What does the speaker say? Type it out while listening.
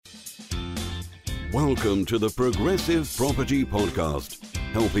Welcome to the Progressive Property Podcast,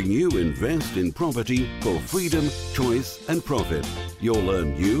 helping you invest in property for freedom, choice and profit. You'll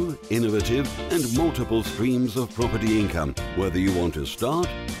learn new, innovative and multiple streams of property income, whether you want to start,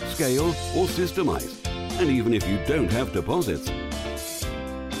 scale or systemize, and even if you don't have deposits.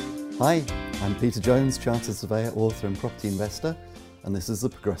 Hi, I'm Peter Jones, Chartered Surveyor, author and property investor, and this is the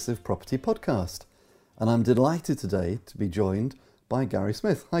Progressive Property Podcast. And I'm delighted today to be joined by Gary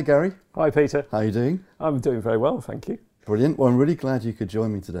Smith. Hi Gary. Hi Peter. How are you doing? I'm doing very well, thank you. Brilliant. Well, I'm really glad you could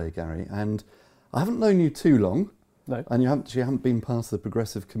join me today, Gary. And I haven't known you too long. No. And you haven't been part of the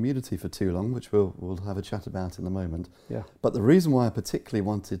progressive community for too long, which we'll have a chat about in a moment. Yeah. But the reason why I particularly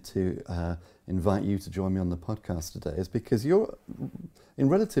wanted to invite you to join me on the podcast today is because you're, in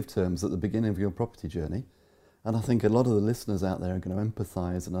relative terms, at the beginning of your property journey. And I think a lot of the listeners out there are going to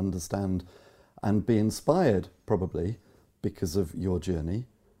empathise and understand and be inspired, probably, because of your journey.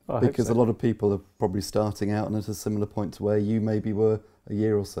 Because a lot of people are probably starting out and at a similar point to where you maybe were a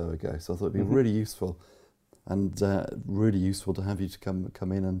year or so ago. So I thought it'd be really useful and really useful to have you to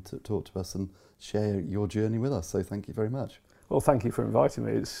come in and to talk to us and share your journey with us. So thank you very much. Well, thank you for inviting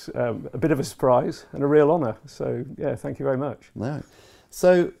me. It's a bit of a surprise and a real honour. So yeah, thank you very much. No.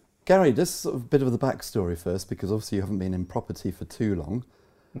 So Gary, just sort of a bit of the backstory first, because obviously you haven't been in property for too long.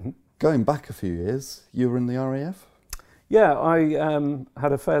 Mm-hmm. Going back a few years, you were in the RAF? Yeah, I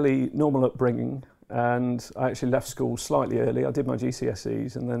had a fairly normal upbringing and I actually left school slightly early. I did my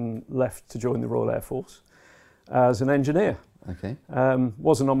GCSEs and then left to join the Royal Air Force as an engineer. Okay.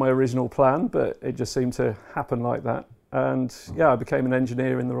 Wasn't on my original plan, but it just seemed to happen like that. And yeah, I became an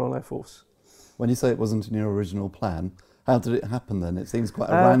engineer in the Royal Air Force. When you say it wasn't in your original plan, how did it happen then? It seems quite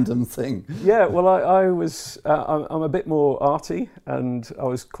a random thing. Yeah, well, I'm a bit more arty and I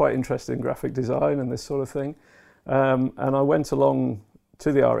was quite interested in graphic design and this sort of thing. And I went along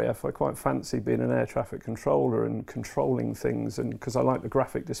to the RAF. I quite fancied being an air traffic controller and controlling things, and because I like the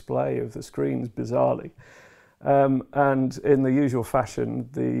graphic display of the screens, bizarrely. And in the usual fashion,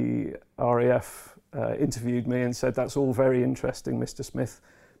 the RAF interviewed me and said, "That's all very interesting, Mr. Smith,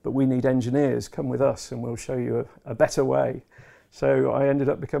 but we need engineers. Come with us and we'll show you a better way." So I ended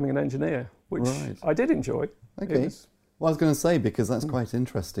up becoming an engineer, which I did enjoy. Okay. Well, I was going to say, because that's quite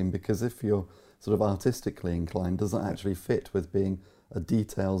interesting, because if you're sort of artistically inclined, does that actually fit with being a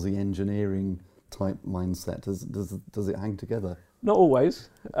detailsy engineering type mindset? Does it hang together? Not always,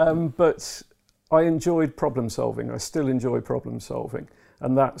 but I enjoyed problem solving. I still enjoy problem solving,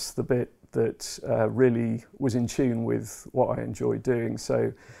 and that's the bit that really was in tune with what I enjoyed doing.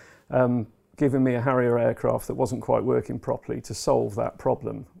 So giving me a Harrier aircraft that wasn't quite working properly to solve that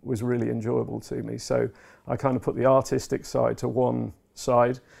problem was really enjoyable to me. So I kind of put the artistic side to one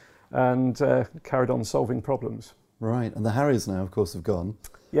side and carried on solving problems. Right, and the Harriers now, of course, have gone.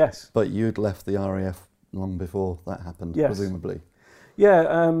 Yes. But you'd left the RAF long before that happened, yes. Presumably.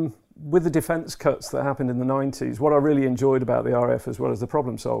 Yeah, with the defence cuts that happened in the 90s, what I really enjoyed about the RAF as well as the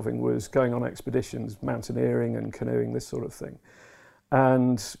problem solving was going on expeditions, mountaineering and canoeing, this sort of thing.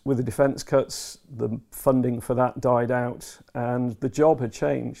 And with the defence cuts, the funding for that died out and the job had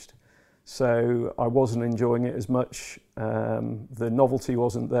changed. So I wasn't enjoying it as much, the novelty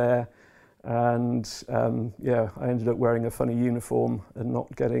wasn't there, and I ended up wearing a funny uniform and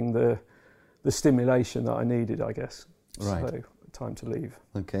not getting the stimulation that I needed, I guess. Right. So time to leave.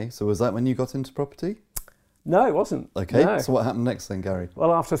 Okay, so was that when you got into property? No, it wasn't. Okay, no. So what happened next then, Gary?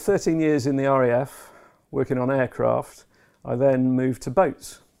 Well, after 13 years in the RAF, working on aircraft, I then moved to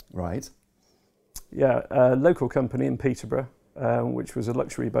boats. Right. Yeah, a local company in Peterborough, which was a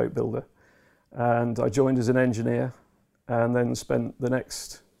luxury boat builder. And I joined as an engineer and then spent the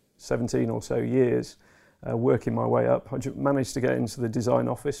next 17 or so years working my way up. I managed to get into the design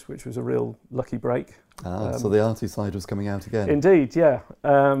office, which was a real lucky break. So the arty side was coming out again. Indeed, yeah.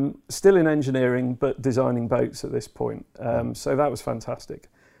 Still in engineering, but designing boats at this point. So that was fantastic.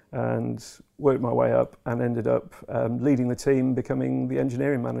 And worked my way up and ended up leading the team, becoming the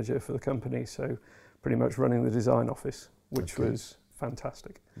engineering manager for the company. So pretty much running the design office, which was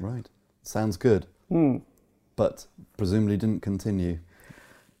fantastic. Right. Sounds good. But presumably didn't continue.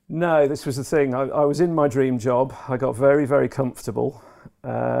 No, this was the thing. I was in my dream job. I got very, very comfortable,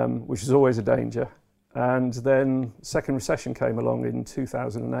 which is always a danger. And then second recession came along in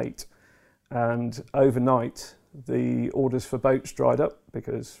 2008. And overnight, the orders for boats dried up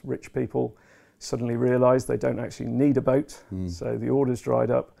because rich people suddenly realised they don't actually need a boat. So the orders dried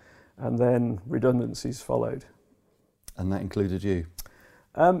up and then redundancies followed. And that included you?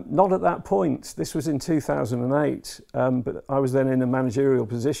 Not at that point. This was in 2008, but I was then in a managerial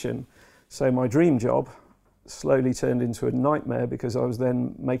position. So my dream job slowly turned into a nightmare because I was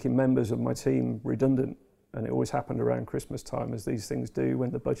then making members of my team redundant, and it always happened around Christmas time, as these things do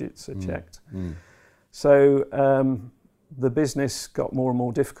when the budgets are checked. So the business got more and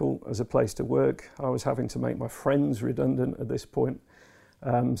more difficult as a place to work. I was having to make my friends redundant at this point.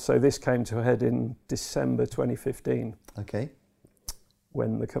 So this came to a head in December 2015. Okay.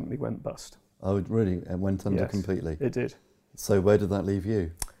 When the company went bust. Oh, it really? It went under completely? It did. So where did that leave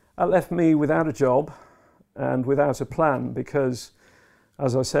you? It left me without a job and without a plan because,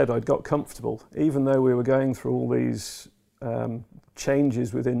 as I said, I'd got comfortable. Even though we were going through all these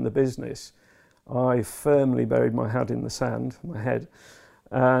changes within the business, I firmly buried my head in the sand,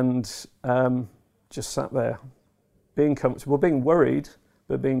 and just sat there, being comfortable, being worried,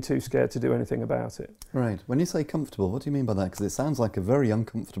 but being too scared to do anything about it. Right. When you say comfortable, what do you mean by that? Because it sounds like a very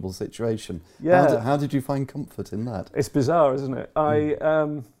uncomfortable situation. Yeah. How did you find comfort in that? It's bizarre, isn't it?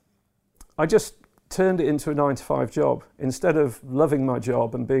 I just turned it into a 9-to-5 job. Instead of loving my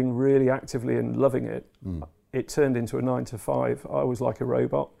job and being really actively and loving it, it turned into a 9-to-5. I was like a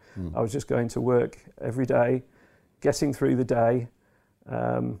robot. I was just going to work every day, getting through the day,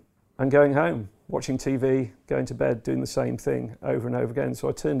 and going home, watching TV, going to bed, doing the same thing over and over again. So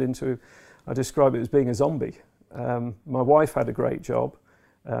I describe it as being a zombie. My wife had a great job.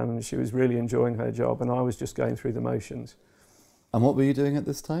 She was really enjoying her job, and I was just going through the motions. And what were you doing at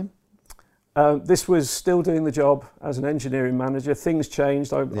this time? This was still doing the job as an engineering manager. Things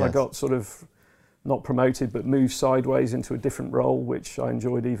changed. I got sort of not promoted, but moved sideways into a different role, which I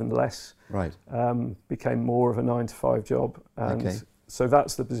enjoyed even less. Right. Became more of a 9-to-5 job. And so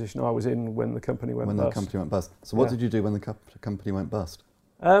that's the position I was in when the company went bust. When the company went bust. So what did you do when the company went bust?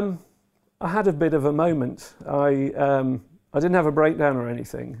 I had a bit of a moment. I didn't have a breakdown or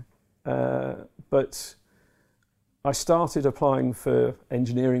anything, but I started applying for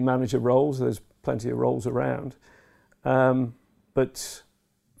engineering manager roles. There's plenty of roles around, but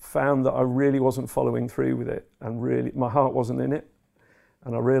found that I really wasn't following through with it, and really my heart wasn't in it.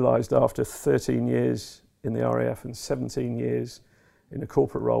 And I realised after 13 years in the RAF and 17 years in a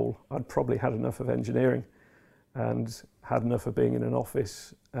corporate role, I'd probably had enough of engineering and had enough of being in an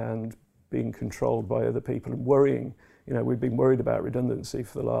office and being controlled by other people and worrying. You know, we'd been worried about redundancy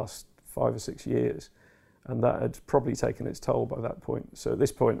for the last 5 or 6 years, and that had probably taken its toll by that point. So at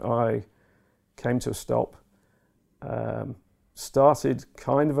this point I came to a stop, started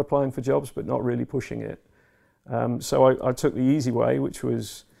kind of applying for jobs but not really pushing it. So I took the easy way, which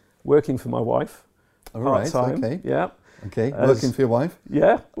was working for my wife part-time. Okay. Yeah. Okay, working for your wife?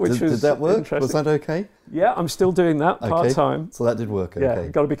 Yeah, which did that work? Was that okay? Yeah, I'm still doing that part-time. So that did work, okay. Yeah,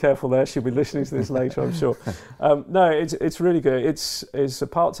 got to be careful there. She'll be listening to this later, I'm sure. No, it's really good. It's a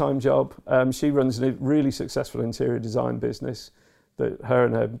part-time job. She runs a really successful interior design business that her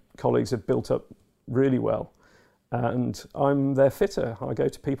and her colleagues have built up really well. And I'm their fitter. I go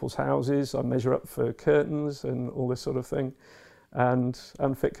to people's houses, I measure up for curtains and all this sort of thing, and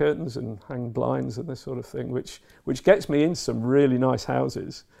fit curtains and hang blinds and this sort of thing, which gets me into some really nice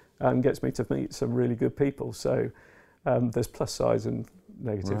houses and gets me to meet some really good people. So there's plus sides and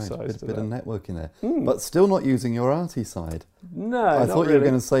negative sides to bit that. of networking there. But still not using your arty side. No, I not thought really. you were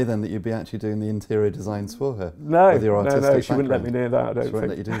going to say then that you'd be actually doing the interior designs for her. No, with your artistic she wouldn't let me near that, I don't She wouldn't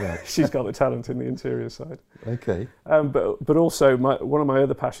let you do that. She's got the talent in the interior side. Okay. But also one of my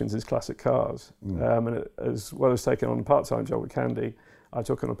other passions is classic cars. And as well as taking on a part-time job with Candy, I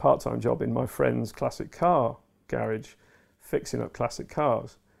took on a part-time job in my friend's classic car garage, fixing up classic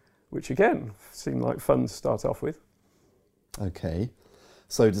cars, which again seemed like fun to start off with. Okay.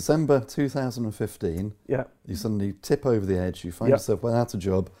 So December 2015, you suddenly tip over the edge, you find yourself without a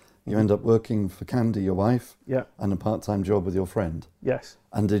job, you end up working for Candy, your wife, and a part-time job with your friend. Yes.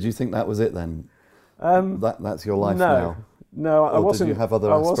 And did you think that was it then? That's your life now? No, I wasn't. Did you have other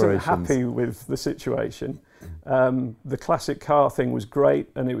aspirations? I wasn't happy with the situation. The classic car thing was great,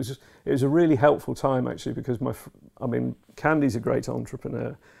 and it was a really helpful time actually, because Candy's a great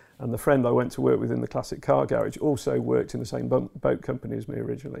entrepreneur, and the friend I went to work with in the classic car garage also worked in the same boat company as me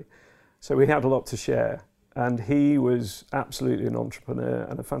originally. So we had a lot to share, and he was absolutely an entrepreneur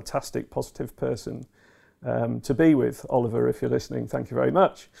and a fantastic, positive person to be with. Oliver, if you're listening, thank you very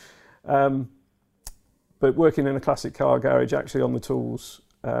much. But working in a classic car garage, actually on the tools,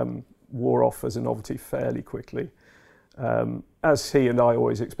 wore off as a novelty fairly quickly, as he and I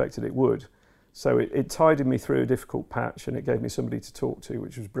always expected it would. So it tidied me through a difficult patch, and it gave me somebody to talk to,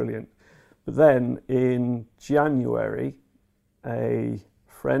 which was brilliant. But then in January, a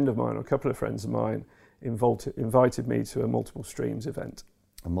friend of mine, or a couple of friends of mine, invited me to a multiple streams event.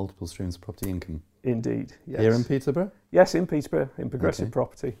 A multiple streams of property income? Indeed, yes. Here in Peterborough? Yes, in Peterborough, in Progressive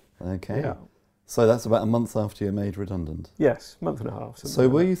Property. Okay. Yeah. So that's about a month after you're made redundant? Yes, month and a half. So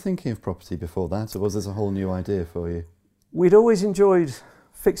were you thinking of property before that, or was this a whole new idea for you? We'd always enjoyed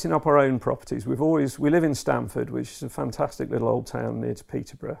fixing up our own properties. We live in Stamford, which is a fantastic little old town near to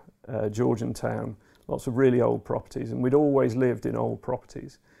Peterborough, Georgian town, lots of really old properties, and we'd always lived in old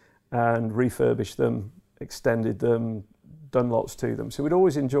properties and refurbished them, extended them, done lots to them. So we'd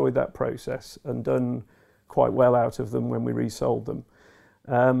always enjoyed that process and done quite well out of them when we resold them,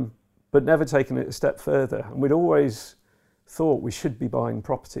 but never taken it a step further. And we'd always thought we should be buying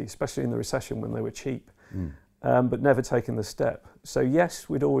property, especially in the recession when they were cheap, but never taken the step. So yes,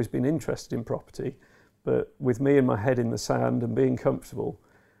 we'd always been interested in property, but with me and my head in the sand and being comfortable,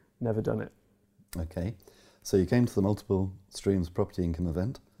 never done it. Okay, so you came to the Multiple Streams Property Income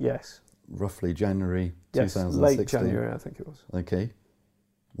event. Yes. Roughly January 2016. Late January, I think it was. Okay,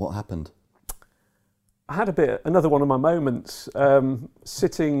 what happened? I had another one of my moments,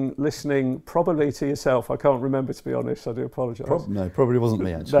 sitting, listening, probably to yourself. I can't remember, to be honest. I do apologise. No, probably wasn't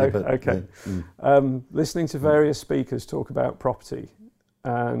me, actually. No, but, okay. Listening to various speakers talk about property.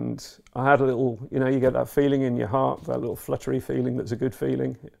 And I had a little, you get that feeling in your heart, that little fluttery feeling that's a good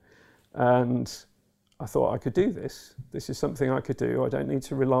feeling. And I thought I could do this. This is something I could do. I don't need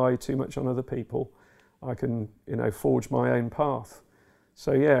to rely too much on other people. I can, forge my own path.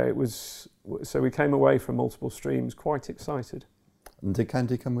 So yeah, so we came away from Multiple Streams quite excited. And did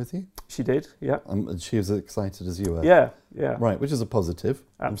Candy come with you? She did, yeah. And she was as excited as you were? Yeah. Right, which is a positive.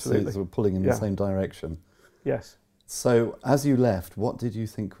 Absolutely. So we're pulling in the same direction. Yes. So as you left, what did you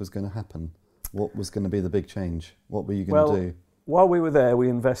think was going to happen? What was going to be the big change? What were you going to do? While we were there, we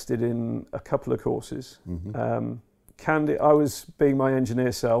invested in a couple of courses. Candy, I was being my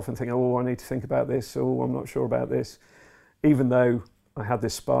engineer self and thinking, I need to think about this, I'm not sure about this, even though I had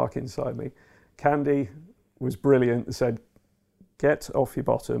this spark inside me. Candy was brilliant and said, get off your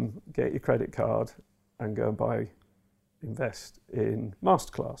bottom, get your credit card and go and invest in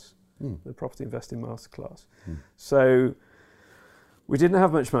Masterclass, the Property Investing Masterclass. So we didn't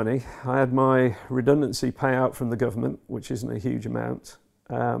have much money. I had my redundancy payout from the government, which isn't a huge amount.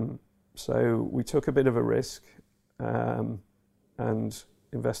 So we took a bit of a risk and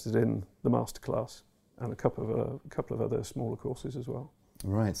invested in the Masterclass and a couple of other smaller courses as well.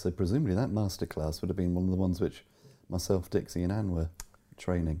 Right, so presumably that Masterclass would have been one of the ones which myself, Dixie and Anne were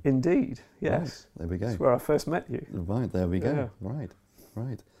training. Indeed, yes. Right, there we go. That's where I first met you. Right, there we go. Yeah.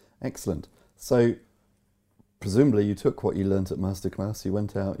 Right. Excellent. So presumably you took what you learnt at Masterclass, you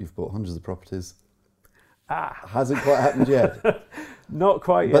went out, you've bought hundreds of properties. Hasn't quite happened yet. Not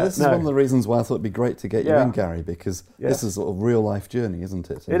quite yet. But this is one of the reasons why I thought it'd be great to get you in, Gary, because this is sort of real life journey,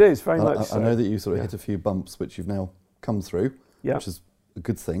 isn't it? And it is, very much so. I know that you sort of hit a few bumps which you've now come through, which is a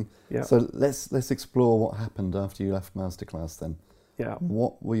good thing. Yeah. So let's explore what happened after you left Masterclass then. Yeah.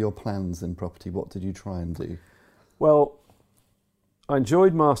 What were your plans in property? What did you try and do? Well, I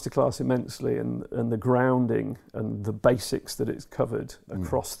enjoyed Masterclass immensely and the grounding and the basics that it's covered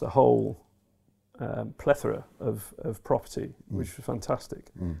across the whole plethora of property, which was fantastic.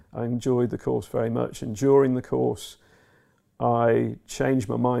 I enjoyed the course very much, and during the course I changed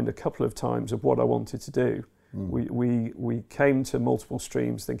my mind a couple of times of what I wanted to do. We came to Multiple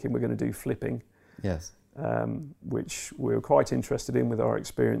Streams thinking we're going to do flipping, which we were quite interested in with our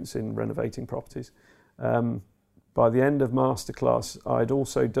experience in renovating properties. By the end of Masterclass, I'd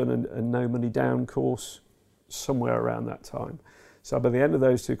also done a no money down course somewhere around that time. So by the end of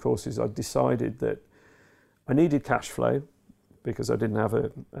those two courses, I decided that I needed cash flow because I didn't have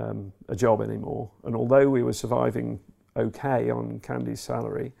a job anymore. And although we were surviving okay on Candy's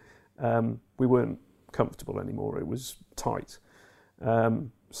salary, we weren't comfortable anymore. It was tight.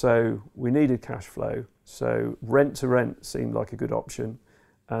 So we needed cash flow. So rent to rent seemed like a good option.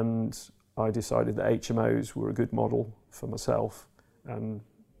 And I decided that HMOs were a good model for myself and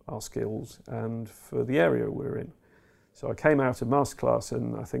our skills and for the area we're in. So I came out of Masterclass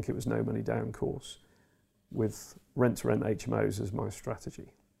and I think it was no money down course with rent-to-rent HMOs as my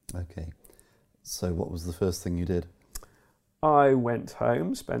strategy. Okay. So what was the first thing you did? I went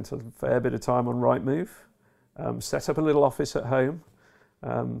home, spent a fair bit of time on Rightmove, set up a little office at home,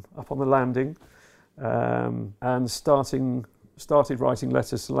 up on the landing, and started writing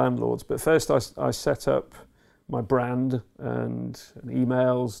letters to landlords. But first I set up my brand and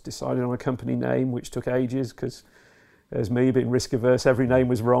emails, decided on a company name, which took ages because there's me being risk averse, every name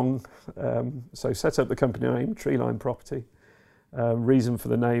was wrong. So set up the company name, Treeline Property. Reason for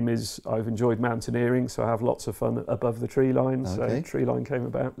the name is I've enjoyed mountaineering, so I have lots of fun above the tree line. Okay. So Treeline came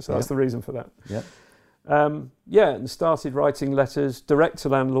about, so that's the reason for that. And started writing letters direct to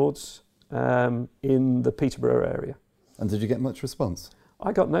landlords in the Peterborough area. And did you get much response?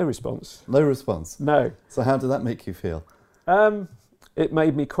 I got no response. No response? No. So how did that make you feel? It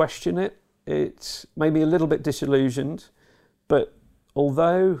made me question it. It made me a little bit disillusioned. But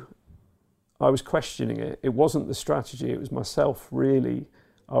although I was questioning it, it wasn't the strategy, it was myself really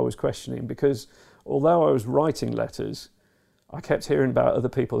I was questioning. Because although I was writing letters, I kept hearing about other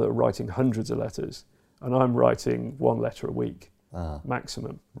people that were writing hundreds of letters, and I'm writing 1 letter a week,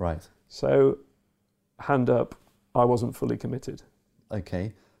 maximum. Right. So, hand up, I wasn't fully committed.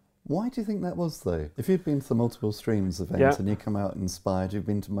 Okay. Why do you think that was, though? If you've been to the Multiple Streams event and you come out inspired, you've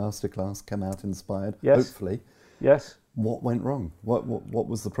been to Masterclass, come out inspired, hopefully. Yes. What went wrong? What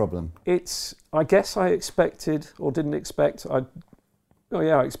was the problem? I guess I expected, or didn't expect, I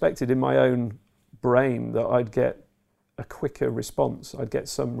expected in my own brain that I'd get a quicker response. I'd get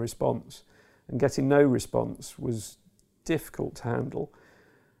some response. And getting no response was difficult to handle.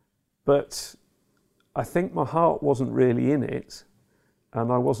 But I think my heart wasn't really in it,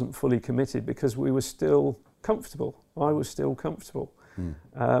 and I wasn't fully committed because we were still comfortable. I was still comfortable.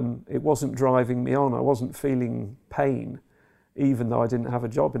 It wasn't driving me on. I wasn't feeling pain, even though I didn't have a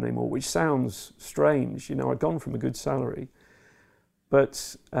job anymore, which sounds strange. You know, I'd gone from a good salary,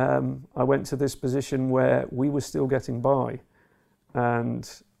 but I went to this position where we were still getting by. And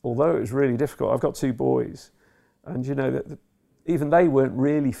although it was really difficult, I've got 2 boys, and you know that even they weren't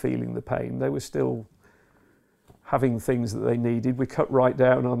really feeling the pain. They were still having things that they needed. We cut right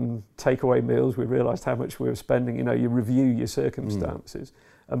down on takeaway meals. We realised how much we were spending. You know, you review your circumstances.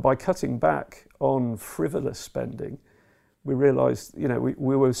 And by cutting back on frivolous spending, we realised, you know,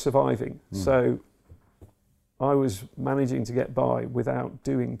 we were surviving. So I was managing to get by without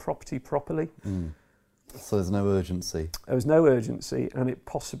doing property properly. So there's no urgency? There was no urgency, and it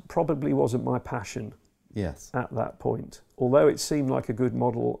probably wasn't my passion at that point. Although it seemed like a good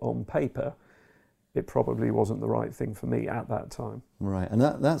model on paper, it probably wasn't the right thing for me at that time. Right, and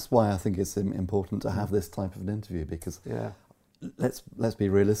that's why I think it's important to have this type of an interview, because let's be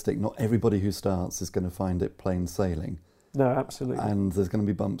realistic, not everybody who starts is going to find it plain sailing. No, absolutely. And there's going to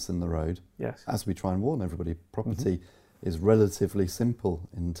be bumps in the road. Yes. As we try and warn everybody, property is relatively simple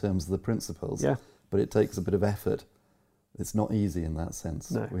in terms of the principles, but it takes a bit of effort. It's not easy in that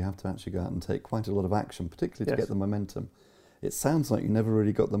sense. No. We have to actually go out and take quite a lot of action, particularly to get the momentum. It sounds like you never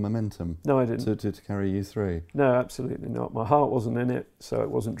really got the momentum. No, I didn't. To carry you through. No, absolutely not. My heart wasn't in it, so it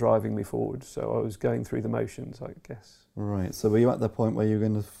wasn't driving me forward. So I was going through the motions, I guess. Right. So were you at the point where you were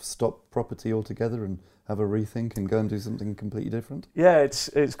going to stop property altogether and have a rethink and go and do something completely different? Yeah,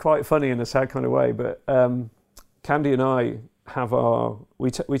 it's quite funny in a sad kind of way. But Candy and I have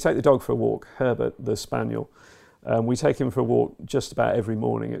we take the dog for a walk. Herbert, the spaniel. We take him for a walk just about every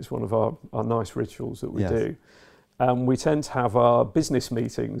morning. It's one of our nice rituals that we do. We tend to have our business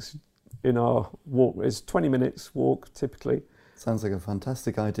meetings in our walk. It's 20 minutes walk typically. Sounds like a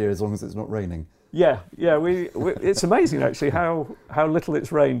fantastic idea as long as it's not raining. Yeah. It's amazing actually how little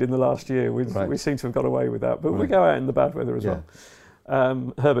it's rained in the last year. We seem to have got away with that, but we go out in the bad weather as well.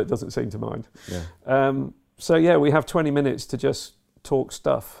 Herbert doesn't seem to mind. We have 20 minutes to just talk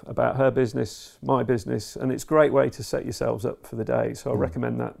stuff about her business, my business, and it's a great way to set yourselves up for the day. So I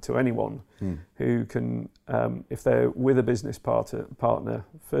recommend that to anyone who can, if they're with a business partner,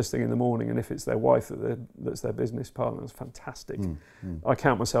 first thing in the morning, and if it's their wife that's their business partner, it's fantastic. I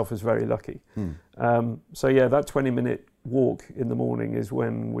count myself as very lucky. That 20-minute walk in the morning is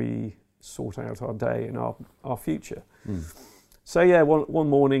when we sort out our day and our future. One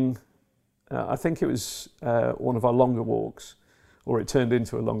morning, I think it was one of our longer walks, or it turned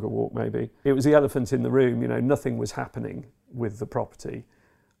into a longer walk maybe. It was the elephant in the room, you know, nothing was happening with the property.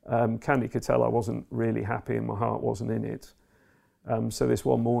 Candy could tell I wasn't really happy and my heart wasn't in it. So this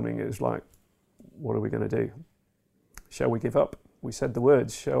one morning it was like, what are we going to do? Shall we give up? We said the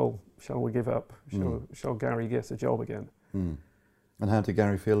words, shall we give up? Shall Gary get a job again? And how did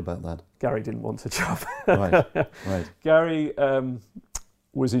Gary feel about that? Gary didn't want a job. Right. Gary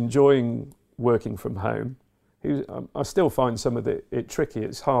was enjoying working from home. I still find some of it tricky.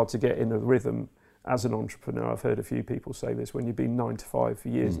 It's hard to get in a rhythm as an entrepreneur. I've heard a few people say this, when you've been 9 to 5 for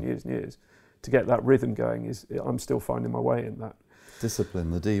years and years and years, to get that rhythm going, I'm still finding my way in that.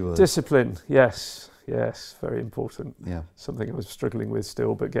 Discipline, the D word. Discipline, yes, very important. Yeah. Something I was struggling with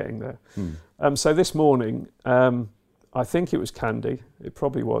still, but getting there. So this morning, I think it was Candy, it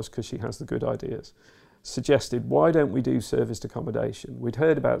probably was because she has the good ideas, suggested, why don't we do serviced accommodation? We'd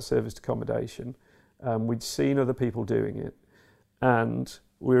heard about serviced accommodation. We'd seen other people doing it, and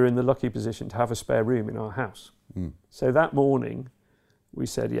we were in the lucky position to have a spare room in our house. So that morning we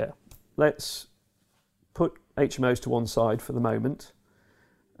said, let's put HMOs to one side for the moment,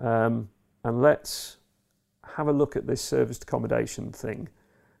 and let's have a look at this serviced accommodation thing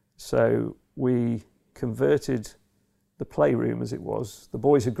So we converted the playroom as it was. The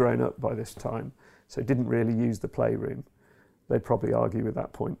boys had grown up by this time, so didn't really use the playroom. They'd probably argue at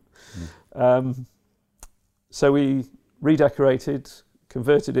that point. So we redecorated,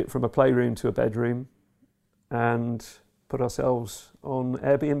 converted it from a playroom to a bedroom, and put ourselves on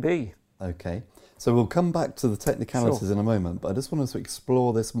Airbnb. Okay. So we'll come back to the technicalities Sure. in a moment, but I just want us to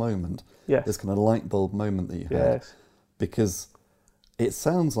explore this moment, Yes. this kind of light bulb moment that you had, Yes. because it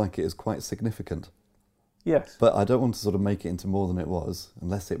sounds like it is quite significant, Yes. but I don't want to sort of make it into more than it was,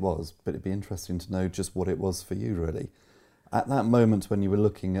 unless it was, but it'd be interesting to know just what it was for you, really. At that moment when you were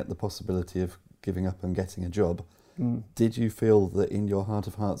looking at the possibility of giving up and getting a job, did you feel that in your heart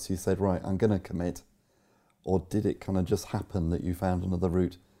of hearts you said, right, I'm going to commit, or did it kind of just happen that you found another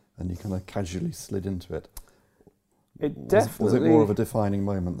route and you kind of casually slid into it? It definitely Was it more of a defining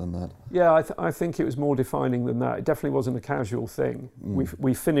moment than that? Yeah, I think it was more defining than that. It definitely wasn't a casual thing.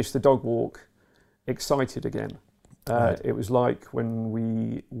 We finished the dog walk excited again. Right. It was like when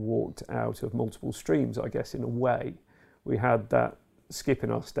we walked out of Multiple Streams, I guess, in a way. We had that skip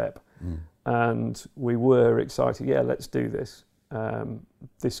in our step, and we were excited. Yeah, let's do this.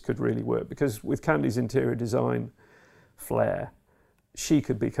 This could really work, because with Candy's interior design flair, she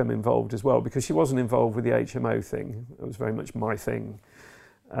could become involved as well, because she wasn't involved with the HMO thing. It was very much my thing.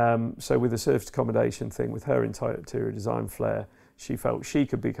 So with the serviced accommodation thing, with her interior design flair, she felt she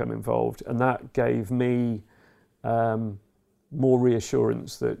could become involved, and that gave me more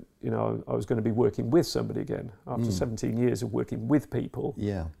reassurance that, you know, I was going to be working with somebody again after 17 years of working with people.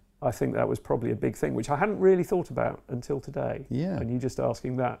 Yeah. I think that was probably a big thing, which I hadn't really thought about until today. Yeah. And you just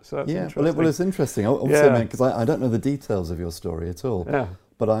asking that, so that's Yeah, interesting. well, it's interesting. Also, because I don't know the details of your story at all. Yeah.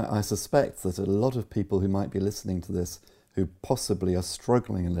 But I suspect that a lot of people who might be listening to this, who possibly are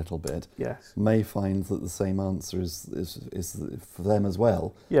struggling a little bit, Yes. may find that the same answer is for them as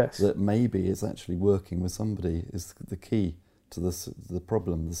well. Yes. That maybe it's actually working with somebody is the key to the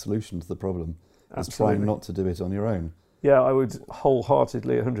problem, the solution to the problem. Is Absolutely. trying not to do it on your own. Yeah, I would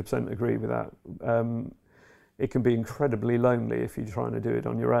wholeheartedly 100% agree with that. It can be incredibly lonely if you're trying to do it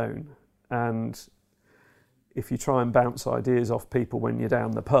on your own. And if you try and bounce ideas off people when you're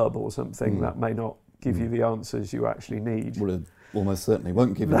down the pub or something, that may not give you the answers you actually need. Well, it almost certainly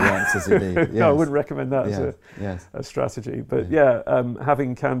won't give you the answers you need. Yes. No, I wouldn't recommend that as Yes. a strategy. But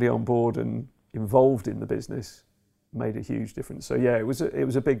having Candy on board and involved in the business made a huge difference. So yeah, it was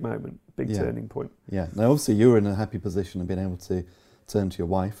a big moment, big turning point. Yeah. Now, obviously, you were in a happy position of being able to turn to your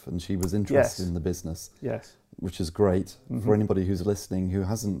wife, and she was interested in the business. Yes. Which is great for anybody who's listening who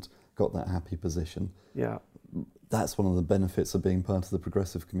hasn't got that happy position. Yeah. That's one of the benefits of being part of the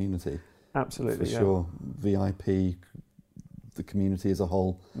progressive community. Absolutely. For sure. VIP, the community as a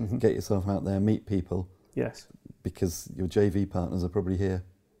whole. Get yourself out there, meet people. Yes. Because your JV partners are probably here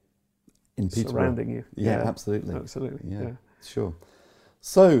in Peterborough. Surrounding you. Yeah, absolutely. Absolutely. Yeah, sure.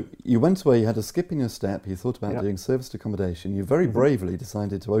 So you went away, you had a skip in your step, you thought about Yep. doing serviced accommodation. You very bravely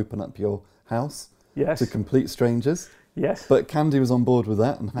decided to open up your house Yes. to complete strangers. Yes. But Candy was on board with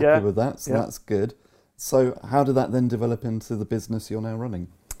that and happy Yeah. with that, so Yeah. that's good. So how did that then develop into the business you're now running?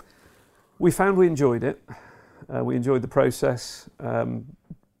 We found we enjoyed it. We enjoyed the process, and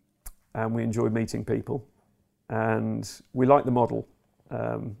we enjoyed meeting people. And we like the model.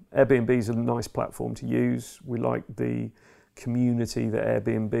 Airbnb is a nice platform to use. We like the community that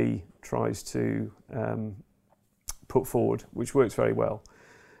Airbnb tries to put forward, which works very well.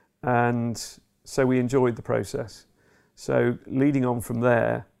 And so we enjoyed the process. So leading on from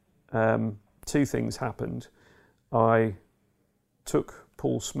there, two things happened. I took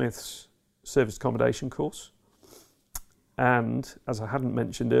Paul Smith's serviced accommodation course. And as I hadn't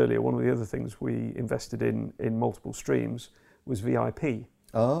mentioned earlier, one of the other things we invested in Multiple Streams was VIP.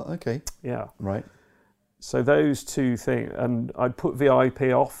 Oh, okay. Yeah. Right. So those two things, and I'd put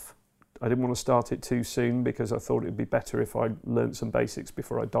VIP off. I didn't want to start it too soon because I thought it would be better if I learnt some basics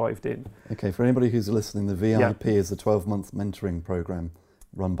before I dived in. Okay, for anybody who's listening, the VIP is a 12-month mentoring program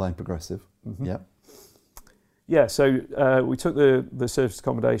run by Progressive. Yeah. Yeah, so we took the serviced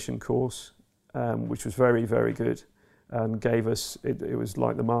accommodation course, which was very, very good, and gave us, it was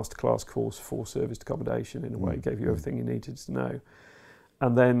like the masterclass course for serviced accommodation in a way. It gave you everything you needed to know.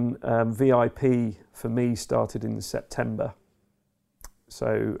 And then VIP for me started in September.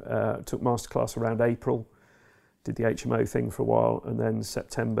 So took masterclass around April, did the HMO thing for a while, and then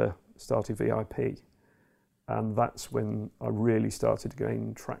September started VIP. And that's when I really started to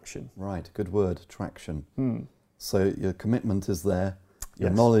gain traction. Right, good word, traction. So your commitment is there, your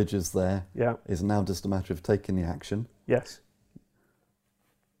Yes. knowledge is there. Yeah. It's now just a matter of taking the action. Yes.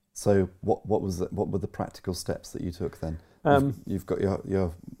 So what were the practical steps that you took then? You've got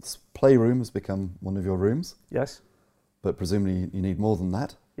your playroom has become one of your rooms, Yes. but presumably you need more than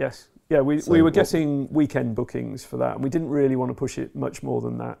that. Yes. Yeah, we So were what- getting weekend bookings for that, and we didn't really want to push it much more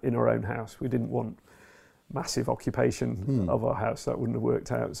than that in our own house. We didn't want massive occupation of our house. That wouldn't have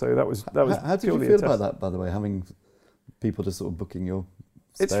worked out. So that was How did you purely a feel test. about that, by the way, having people just sort of booking your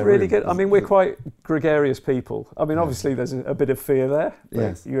It's spare really room? good. I mean, we're quite gregarious people. I mean, obviously there's a bit of fear there. But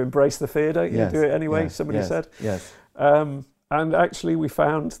Yes. You embrace the fear, don't you? Yes, Do it anyway, yes, somebody yes, said. Yes. And actually we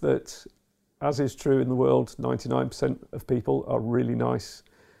found that, as is true in the world, 99% of people are really nice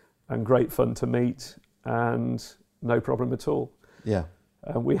and great fun to meet and no problem at all. Yeah.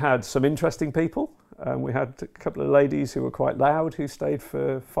 We had some interesting people. We had a couple of ladies who were quite loud who stayed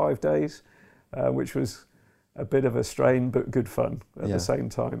for 5 days, which was a bit of a strain but good fun at Yeah. the same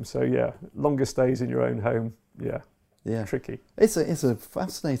time. So yeah, longer stays in your own home, Yeah. tricky. It's a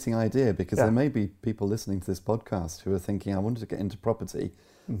fascinating idea because Yeah. there may be people listening to this podcast who are thinking, I wanted to get into property,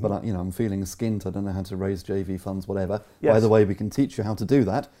 Mm-hmm. but I'm feeling skint. I don't know how to raise JV funds, whatever. By Yes. the way, we can teach you how to do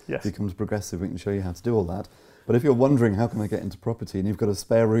that. Yes. If you come to Progressive, we can show you how to do all that. But if you're wondering how can I get into property and you've got a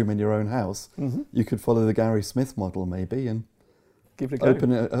spare room in your own house, Mm-hmm. you could follow the Gary Smith model maybe and Give it a go.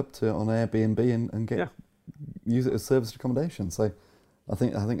 open it up to on Airbnb and get Yeah. use it as serviced accommodation. So I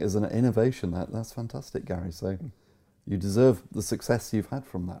think as an innovation that's fantastic, Gary. So you deserve the success you've had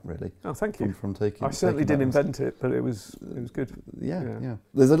from that, really. Oh, thank you. From taking. I certainly taking didn't that invent it, but it was good. Yeah, Yeah. yeah.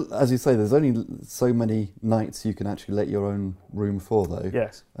 There's as you say, there's only so many nights you can actually let your own room for, though,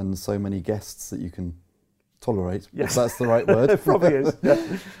 Yes. and so many guests that you can tolerate. Yes. If that's the right word. It probably is.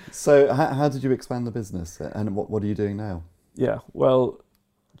 Yeah. So how did you expand the business, and what are you doing now? Yeah. Well,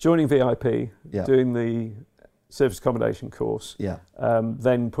 joining VIP, Yeah. doing the service accommodation course, Yeah.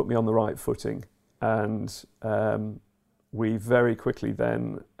 then put me on the right footing, and we very quickly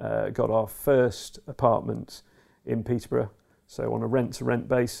then got our first apartment in Peterborough. So on a rent-to-rent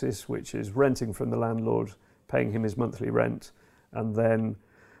basis, which is renting from the landlord, paying him his monthly rent, and then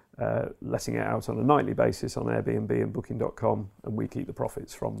letting it out on a nightly basis on Airbnb and Booking.com, and we keep the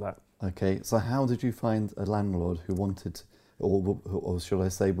profits from that. Okay. So how did you find a landlord who wanted, or should I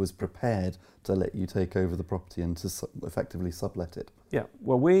say, was prepared to let you take over the property and to effectively sublet it? Yeah,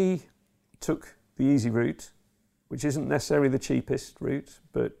 well, we took the easy route, which isn't necessarily the cheapest route,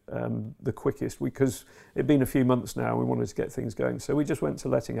 but the quickest, because it'd been a few months now, we wanted to get things going. So we just went to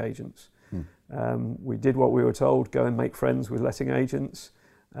letting agents. We did what we were told, go and make friends with letting agents,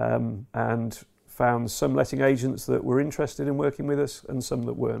 and found some letting agents that were interested in working with us and some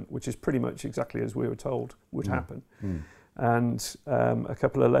that weren't, which is pretty much exactly as we were told would happen. And a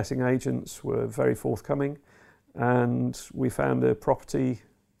couple of letting agents were very forthcoming, and we found a property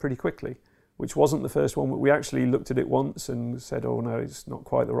pretty quickly, which wasn't the first one. We actually looked at it once and said, oh no, it's not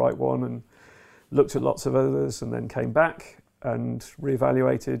quite the right one, and looked at lots of others and then came back and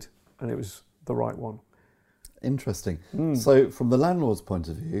reevaluated, and it was the right one. Interesting. So from the landlord's point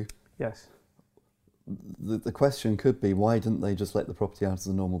of view, Yes. the question could be, why didn't they just let the property out as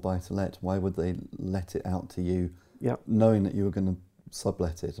a normal buy-to-let? Why would they let it out to you, Yeah. knowing that you were going to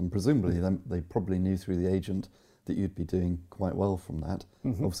sublet it? And presumably they probably knew through the agent that you'd be doing quite well from that,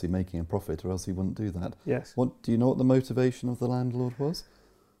 obviously making a profit, or else he wouldn't do that. Yes. Do you know what the motivation of the landlord was?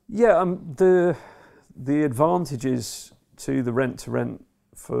 Yeah, the advantages to the rent-to-rent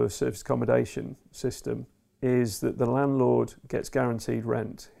for service accommodation system is that the landlord gets guaranteed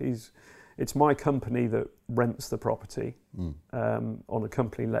rent. It's my company that rents the property on a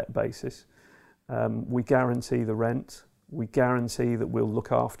company-let basis. We guarantee the rent. We guarantee that we'll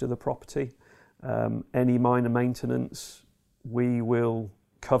look after the property. Any minor maintenance we will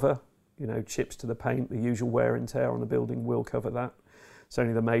cover. Chips to the paint, the usual wear and tear on the building, will cover that. It's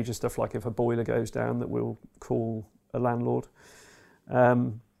only the major stuff, like if a boiler goes down, that we'll call a landlord.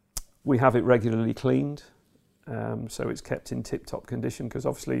 We have it regularly cleaned, so it's kept in tip-top condition, because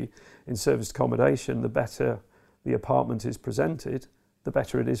obviously in service accommodation, the better the apartment is presented, the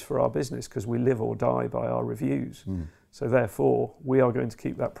better it is for our business, because we live or die by our reviews. So therefore, we are going to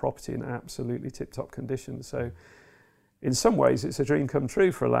keep that property in absolutely tip-top condition. So in some ways, it's a dream come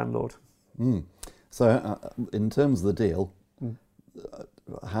true for a landlord. So in terms of the deal,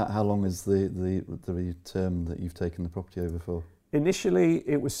 how long is the term that you've taken the property over for? Initially,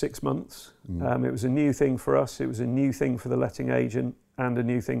 it was 6 months. It was a new thing for us. It was a new thing for the letting agent and a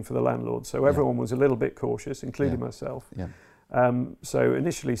new thing for the landlord. So everyone was a little bit cautious, including myself. Yeah. So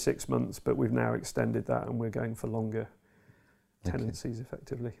initially 6 months, but we've now extended that and we're going for longer tenancies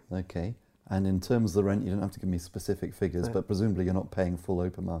effectively. Okay. And in terms of the rent, you don't have to give me specific figures, but presumably you're not paying full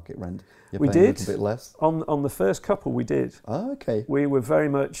open market rent. You're paying a little bit less? On the first couple, we did. Oh, okay. We were very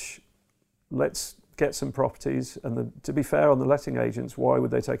much, let's get some properties, and to be fair on the letting agents, why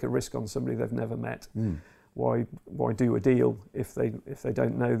would they take a risk on somebody they've never met? Why do a deal if they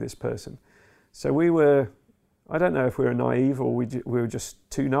don't know this person? So we were, I don't know if we were naive or we were just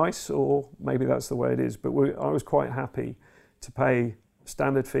too nice, or maybe that's the way it is, but I was quite happy to pay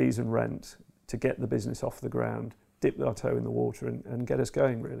standard fees and rent to get the business off the ground, dip our toe in the water and get us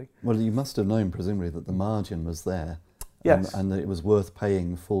going, really. Well, you must have known, presumably, that the margin was there. Yes. And that it was worth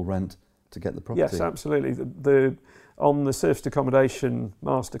paying full rent to get the property. Yes, absolutely. On the serviced accommodation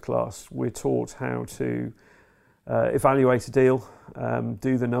masterclass, we're taught how to evaluate a deal,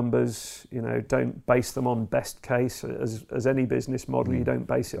 do the numbers, don't base them on best case. As any business model, you don't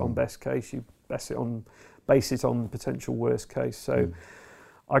base it on best case, you base it on potential worst case. So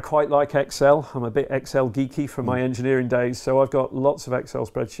I quite like Excel. I'm a bit Excel geeky from my engineering days, so I've got lots of Excel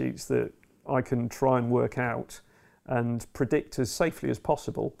spreadsheets that I can try and work out and predict as safely as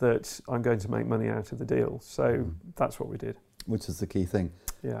possible that I'm going to make money out of the deal. So that's what we did. Which is the key thing.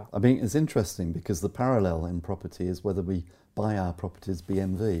 Yeah. I mean, it's interesting because the parallel in property is whether we buy our properties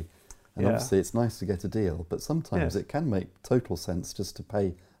BMV. And obviously it's nice to get a deal, but sometimes it can make total sense just to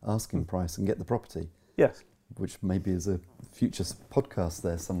pay asking price and get the property. Yes. Which maybe is a future podcast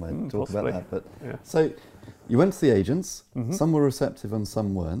there somewhere to talk possibly. about that. But so you went to the agents, some were receptive and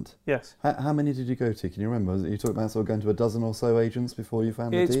some weren't. Yes. How many did you go to? Can you remember? You talked about sort of going to a dozen or so agents before you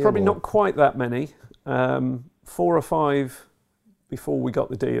found a deal? It's probably not quite that many. 4 or 5 before we got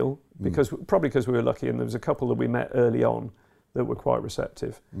the deal, because we were lucky, and there was a couple that we met early on that were quite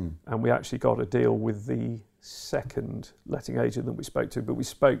receptive, and we actually got a deal with the second letting agent that we spoke to, but we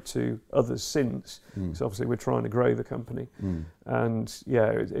spoke to others since, because obviously we're trying to grow the company. And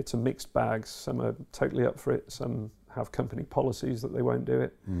it's a mixed bag. Some are totally up for it, some have company policies that they won't do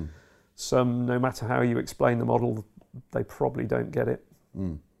it. Some, no matter how you explain the model, they probably don't get it.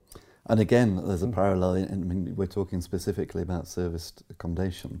 And again, there's a parallel. I mean, we're talking specifically about serviced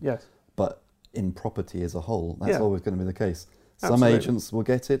accommodation. Yes. But in property as a whole, that's always going to be the case. Absolutely. Some agents will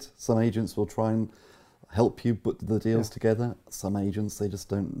get it. Some agents will try and help you put the deals together. Some agents, they just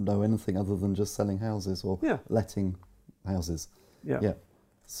don't know anything other than just selling houses or letting houses. Yeah.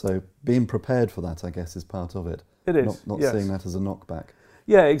 So being prepared for that, I guess, is part of it. It is. Not seeing that as a knockback.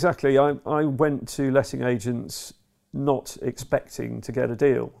 Yeah, exactly. I went to letting agents not expecting to get a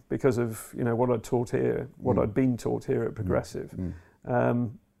deal because of what I'd taught here, what I'd been taught here at Progressive.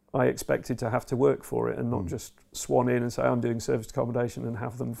 I expected to have to work for it and not just swan in and say I'm doing serviced accommodation and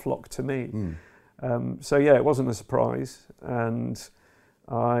have them flock to me. So it wasn't a surprise, and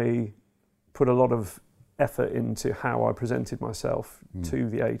I put a lot of effort into how I presented myself to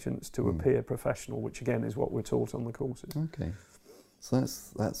the agents to appear professional, which again is what we're taught on the courses. Okay, so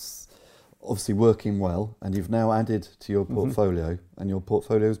that's obviously working well, and you've now added to your portfolio, and your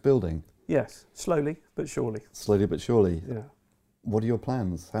portfolio is building. Yes, slowly but surely. Slowly but surely. Yeah. What are your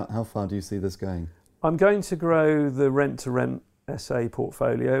plans? How far do you see this going? I'm going to grow the rent-to-rent SA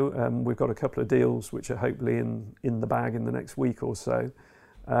portfolio. We've got a couple of deals which are hopefully in the bag in the next week or so.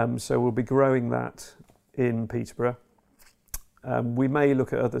 So we'll be growing that in Peterborough. We may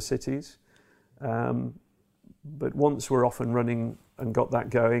look at other cities, but once we're off and running and got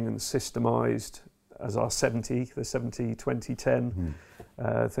that going and systemised as our the 70-20-10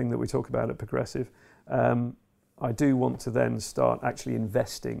 thing that we talk about at Progressive, I do want to then start actually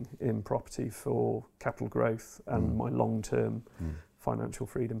investing in property for capital growth and my long-term financial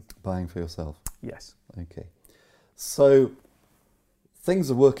freedom. Buying for yourself? Yes. Okay. So things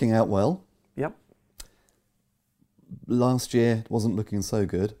are working out well. Yep. Last year wasn't looking so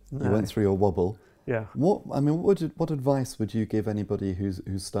good. No. You went through your wobble. Yeah. What advice would you give anybody who's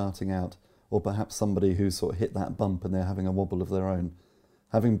starting out, or perhaps somebody who's sort of hit that bump and they're having a wobble of their own,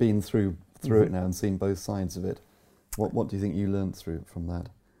 having been through it now and seen both sides of it? What do you think you learned from that?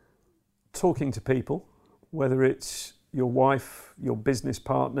 Talking to people, whether it's your wife, your business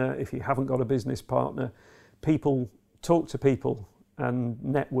partner, if you haven't got a business partner, talk to people and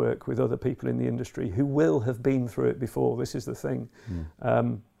network with other people in the industry who will have been through it before. This is the thing.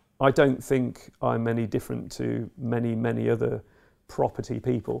 I don't think I'm any different to many other property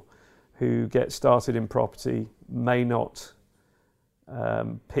people who get started in property, may not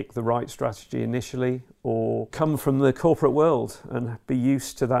pick the right strategy initially, or come from the corporate world and be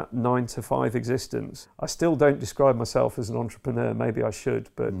used to that 9-to-5 existence. I still don't describe myself as an entrepreneur. Maybe I should,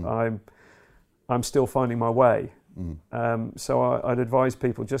 but I'm still finding my way. So I'd advise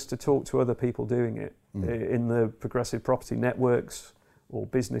people just to talk to other people doing it in the Progressive Property networks or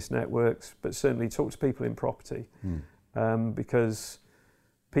business networks, but certainly talk to people in property because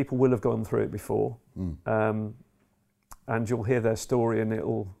people will have gone through it before. And you'll hear their story and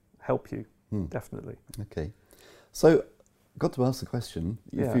it'll help you. definitely. Okay. So, got to ask the question,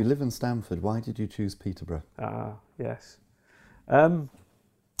 Yeah. if you live in Stamford, why did you choose Peterborough? Yes.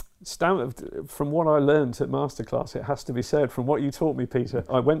 Stamford, from what I learned at Masterclass, it has to be said, from what you taught me, Peter,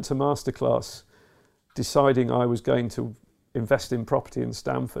 I went to Masterclass deciding I was going to invest in property in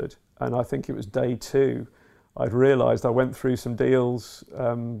Stamford, and I think it was day 2 I'd realised I went through some deals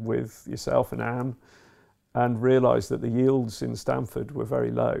with yourself and Anne, and realised that the yields in Stamford were very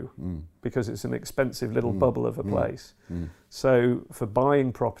low because it's an expensive little bubble of a place. So for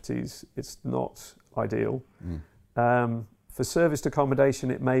buying properties, it's not ideal. For serviced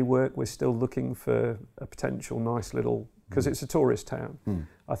accommodation, it may work. We're still looking for a potential nice little, because it's a tourist town.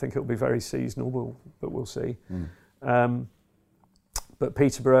 I think it'll be very seasonal, but we'll see. But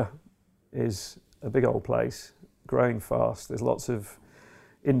Peterborough is a big old place, growing fast. There's lots of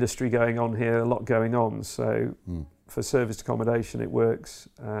industry going on here, a lot going on. So for serviced accommodation, it works,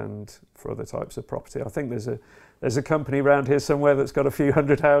 and for other types of property, I think there's a company around here somewhere that's got a few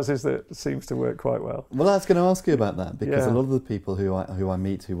hundred houses that seems to work quite well. Well, I was going to ask you about that, because a lot of the people who I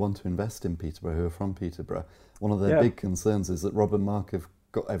meet who want to invest in Peterborough, who are from Peterborough, one of their big concerns is that Rob and Mark have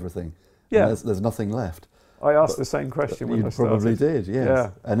got everything. Yeah. And there's nothing left. I asked the same question when I started. You probably did, yes. Yeah.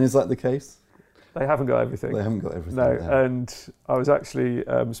 And is that the case? They haven't got everything. They haven't got everything. No, there. and I was actually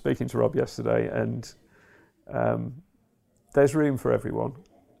speaking to Rob yesterday, and there's room for everyone.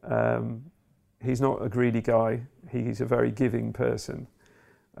 He's not a greedy guy. He's a very giving person.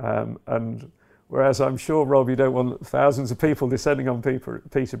 And whereas I'm sure, Rob, you don't want thousands of people descending on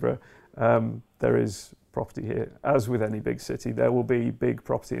Peterborough, there is property here. As with any big city, there will be big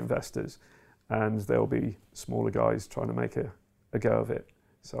property investors, and there will be smaller guys trying to make a go of it.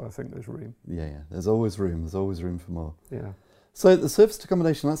 So I think there's room. Yeah. There's always room. There's always room for more. Yeah. So the serviced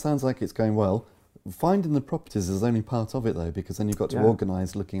accommodation, that sounds like it's going well. Finding the properties is only part of it, though, because then you've got to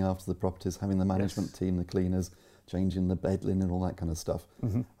organise looking after the properties, having the management team, the cleaners, changing the bed linen, all that kind of stuff.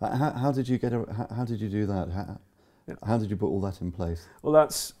 How did you how did you do that? How did you put all that in place? Well,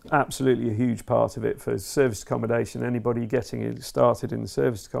 that's absolutely a huge part of it for serviced accommodation. Anybody getting it started in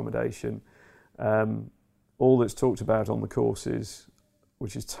serviced accommodation, all that's talked about on the courses,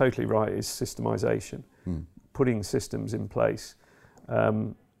 which is totally right, is systemisation, putting systems in place.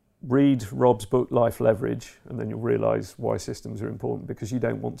 Read Rob's book, Life Leverage, and then you'll realise why systems are important, because you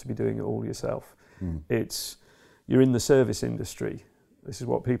don't want to be doing it all yourself. You're in the service industry. This is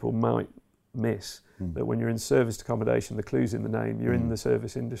what people might miss, that when you're in serviced accommodation, the clue's in the name, you're in the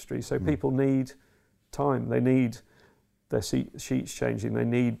service industry. So people need time, they need their sheets changing, they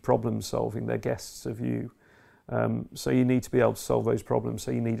need problem solving, they're guests of you. So you need to be able to solve those problems, so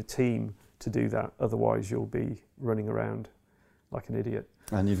you need a team to do that, otherwise you'll be running around like an idiot.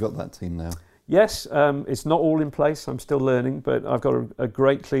 And you've got that team now? Yes, it's not all in place, I'm still learning, but I've got a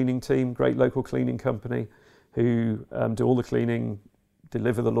great cleaning team, great local cleaning company who do all the cleaning,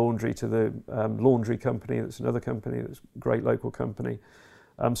 deliver the laundry to the laundry company, that's another company, that's a great local company.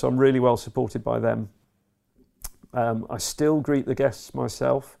 So I'm really well supported by them. I still greet the guests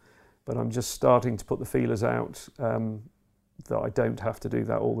myself, but I'm just starting to put the feelers out that I don't have to do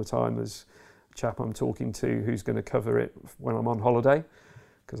that all the time. There's a chap I'm talking to who's going to cover it when I'm on holiday,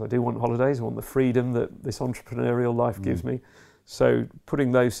 because I do want holidays, I want the freedom that this entrepreneurial life gives me. So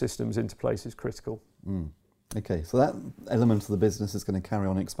putting those systems into place is critical. Okay, so that element of the business is going to carry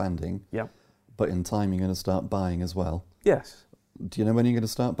on expanding. Yeah. But in time you're going to start buying as well. Yes. Do you know when you're going to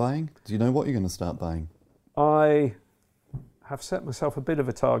start buying? Do you know what you're going to start buying? I have set myself a bit of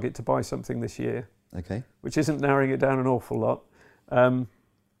a target to buy something this year. Okay. Which isn't narrowing it down an awful lot.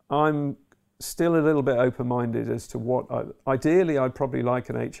 I'm still a little bit open-minded as to what ideally I'd probably like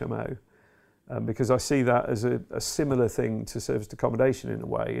an HMO, because I see that as a similar thing to serviced accommodation in a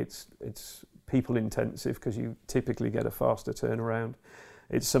way. It's people intensive because you typically get a faster turnaround.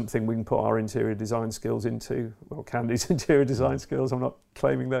 It's something we can put our interior design skills into, well, Candy's interior design skills, I'm not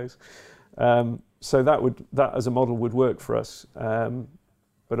claiming those. So that as a model would work for us,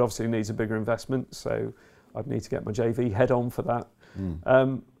 but obviously it needs a bigger investment, so I'd need to get my JV head on for that.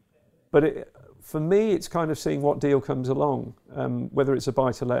 But for me, it's kind of seeing what deal comes along. Whether it's a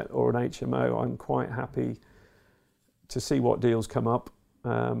buy-to-let or an HMO, I'm quite happy to see what deals come up,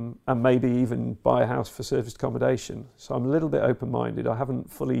 and maybe even buy a house for serviced accommodation. So I'm a little bit open-minded. I haven't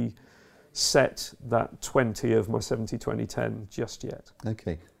fully set that 20 of my 70-20-10 just yet.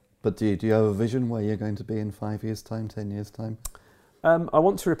 Okay. But do you have a vision where you're going to be in 5 years' time, 10 years' time? I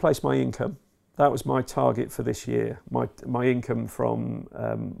want to replace my income. That was my target for this year, my income from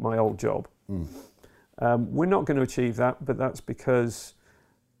my old job. We're not going to achieve that, but that's because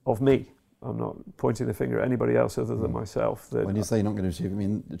of me. I'm not pointing the finger at anybody else other than myself. That When you say you're not going to achieve it, I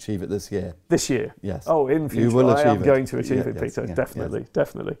mean achieve it this year. This year? Yes. Oh, in future, You will I am achieve it. going to achieve it, Yes, Peter. yeah, Definitely, yes.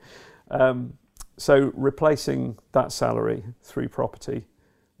 definitely. So replacing that salary through property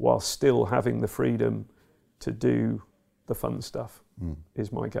while still having the freedom to do the fun stuff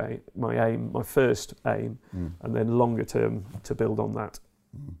is my aim, my first aim, and then longer term to build on that.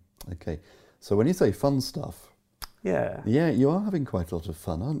 Okay. So when you say fun stuff, Yeah. you are having quite a lot of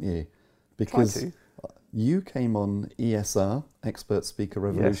fun, aren't you? Because Try to. you came on ESR, Expert Speaker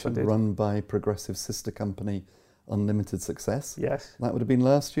Revolution, did. run by progressive sister company Unlimited Success. Yes. That would have been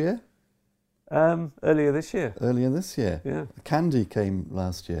last year? Earlier this year. Earlier this year. Yeah. Candy came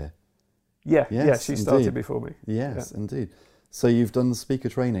last year. Yeah. Yes, Yeah. She started indeed. before me. Yes, indeed. So you've done the speaker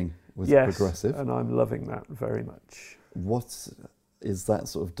training with Yes. Progressive. And I'm loving that very much. What is that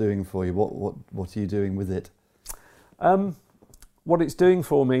sort of doing for you? What are you doing with it? What it's doing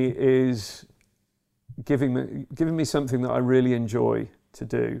for me is giving me something that I really enjoy to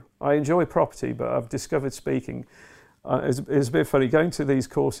do. I enjoy property, but I've discovered speaking. It's a bit funny going to these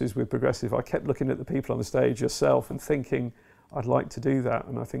courses with Progressive. I kept looking at the people on the stage, yourself, and thinking I'd like to do that,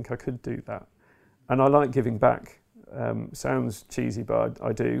 and I think I could do that. And I like giving back. Sounds cheesy, but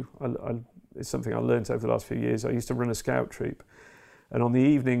I do. It's something I learned over the last few years. I used to run a scout troop, and on the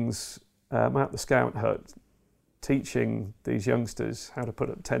evenings, I'm at the scout hut teaching these youngsters how to put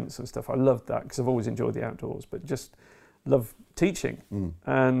up tents and stuff. I loved that because I've always enjoyed the outdoors, but just love teaching.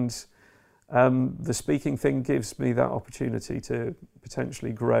 And the speaking thing gives me that opportunity to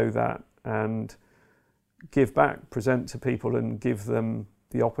potentially grow that and give back, present to people and give them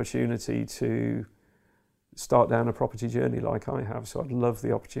the opportunity to start down a property journey like I have. So I'd love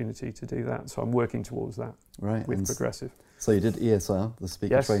the opportunity to do that. So I'm working towards that with Progressive. So you did ESR, the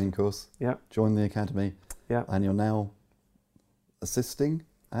speaker training course. Yeah. Joined the academy. Yeah. And you're now assisting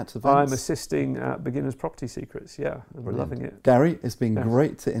at events? I'm assisting at Beginners Property Secrets, and we're loving it. Gary, it's been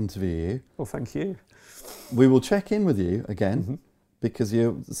great to interview you. Well, thank you. We will check in with you again because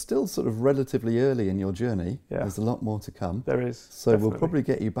you're still sort of relatively early in your journey. Yeah. There's a lot more to come. There is. So definitely. we'll probably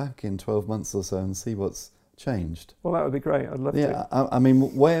get you back in 12 months or so and see what's changed. Well, that would be great. I'd love to. Yeah, I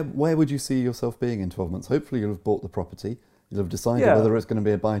mean, where would you see yourself being in 12 months? Hopefully you'll have bought the property. You'll have decided whether it's going to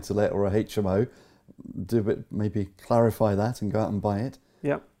be a buy-to-let or a HMO. Maybe clarify that and go out and buy it.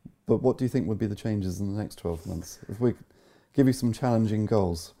 Yeah. But what do you think would be the changes in the next 12 months? If we give you some challenging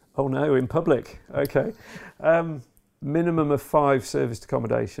goals. Oh no, in public. Okay. Minimum of 5 serviced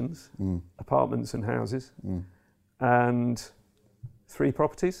accommodations, apartments and houses, and 3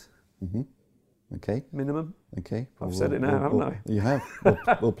 properties. Okay. Minimum. Okay. I've said it now, haven't I? You have.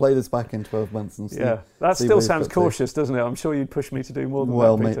 We'll play this back in 12 months and see. Yeah. That see still where you've sounds got to. cautious, doesn't it? I'm sure you'd push me to do more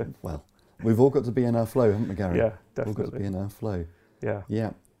than that, Peter. Well, we've all got to be in our flow, haven't we, Gary? Yeah, We've all got to definitely. be in our flow. Yeah.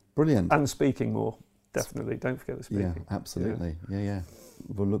 Yeah. Brilliant. And speaking more, definitely. Don't forget the speaking. Yeah, absolutely. Yeah.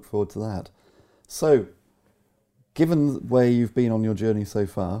 We'll look forward to that. So, given where you've been on your journey so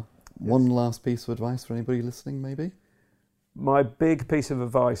far, one last piece of advice for anybody listening, maybe? My big piece of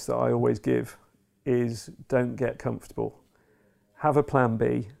advice that I always give is don't get comfortable. Have a plan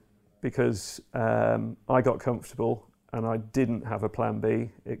B, because I got comfortable and I didn't have a plan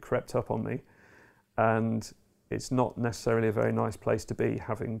B. It crept up on me. And it's not necessarily a very nice place to be,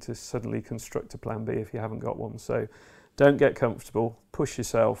 having to suddenly construct a plan B if you haven't got one. So don't get comfortable, push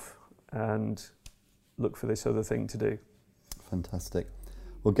yourself and look for this other thing to do. Fantastic.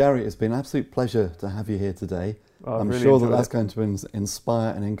 Well, Gary, it's been an absolute pleasure to have you here today. I'm really sure enjoyed that's it. going to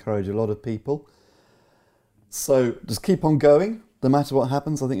inspire and encourage a lot of people. So just keep on going, no matter what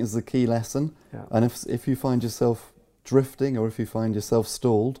happens, I think is the key lesson. Yeah. And if you find yourself drifting or if you find yourself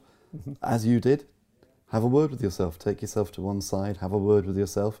stalled, as you did, have a word with yourself. Take yourself to one side, have a word with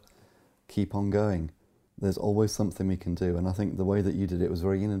yourself, keep on going. There's always something we can do. And I think the way that you did it was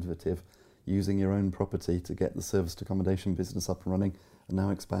very innovative, using your own property to get the serviced accommodation business up and running and now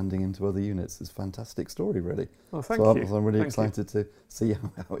expanding into other units. It's a fantastic story, really. Well, thank you. So I'm really Thank excited to see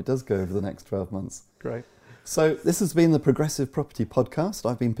how it does go over the next 12 months. Great. So this has been the Progressive Property Podcast.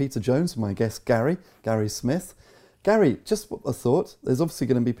 I've been Peter Jones with my guest Gary Smith. Gary, just a thought. There's obviously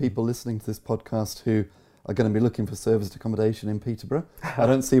going to be people listening to this podcast who are going to be looking for serviced accommodation in Peterborough. I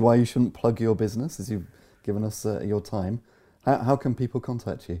don't see why you shouldn't plug your business as you've given us your time. How can people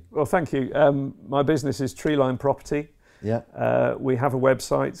contact you? Well, thank you. My business is Treeline Property. Yeah. We have a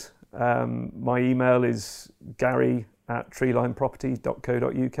website. My email is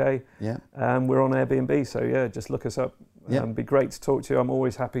gary@treelineproperty.co.uk. Yeah. We're on Airbnb, so just look us up. Yeah. It'd be great to talk to you. I'm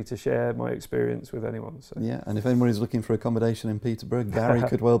always happy to share my experience with anyone. So. Yeah, and if anybody's looking for accommodation in Peterborough, Gary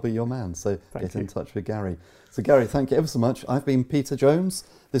could well be your man, so get in touch with Gary. So Gary, thank you ever so much. I've been Peter Jones.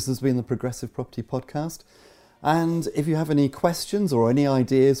 This has been the Progressive Property Podcast. And if you have any questions or any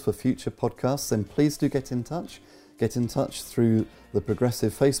ideas for future podcasts, then please do get in touch. Get in touch through the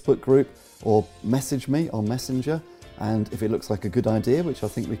Progressive Facebook group or message me on Messenger. And if it looks like a good idea, which I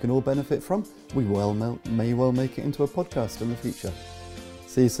think we can all benefit from, we may well make it into a podcast in the future.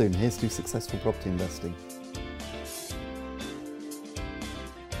 See you soon. Here's to successful property investing.